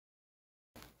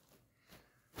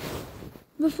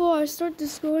Before I start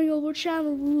this going over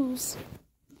channel rules,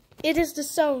 it is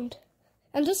disowned.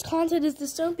 And this content is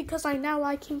disowned because I now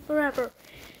like him forever.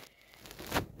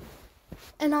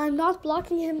 And I'm not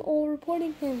blocking him or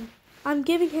reporting him. I'm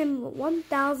giving him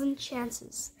 1,000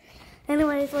 chances.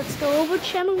 Anyways, let's go over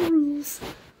channel rules.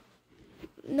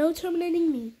 No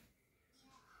terminating me.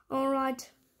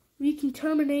 Alright, we can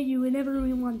terminate you whenever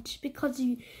we want because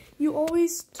you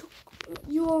always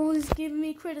give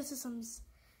me criticisms.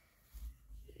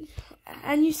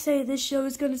 And you say this show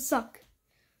is gonna suck.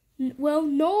 Well,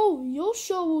 no, your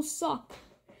show will suck.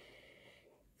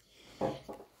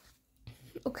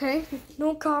 Okay,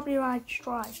 no copyright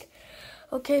strike.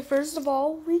 Okay, first of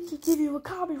all, we can give you a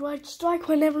copyright strike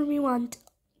whenever we want.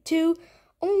 2,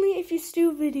 only if you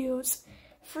steal videos.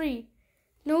 3,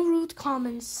 no rude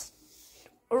comments.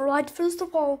 Alright, first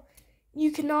of all,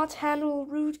 you cannot handle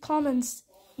rude comments.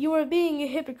 You are being a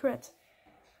hypocrite.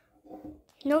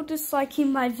 No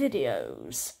disliking my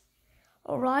videos.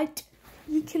 Alright?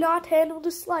 You cannot handle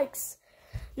dislikes.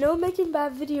 No making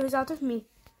bad videos out of me.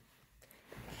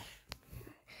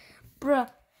 Bruh,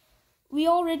 we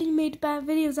already made bad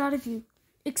videos out of you.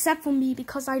 Except for me,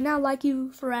 because I now like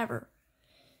you forever.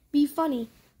 Be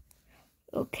funny.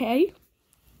 Okay?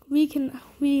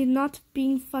 We're not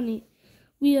being funny.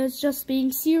 We are just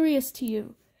being serious to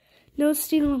you. No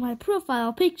stealing my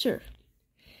profile picture.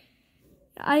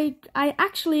 I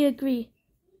actually agree.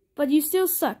 But you still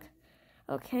suck.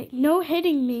 Okay, no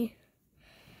hating me.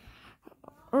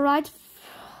 Alright.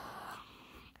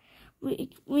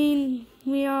 You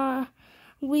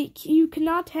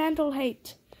cannot handle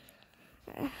hate.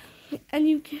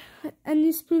 And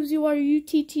this proves you are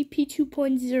UTTP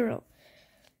 2.0.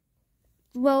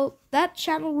 Well, that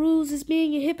channel rules is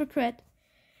being a hypocrite.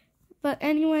 But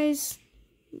anyways,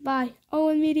 bye.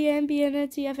 Owen Media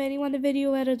MBNTF anyone the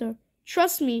video editor.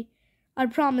 Trust me, I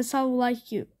promise I will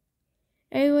like you.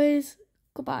 Anyways,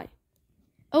 goodbye.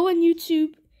 Owen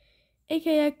YouTube,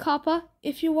 aka Kappa,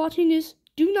 if you're watching this,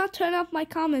 do not turn off my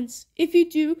comments. If you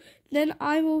do, then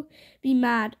I will be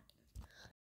mad.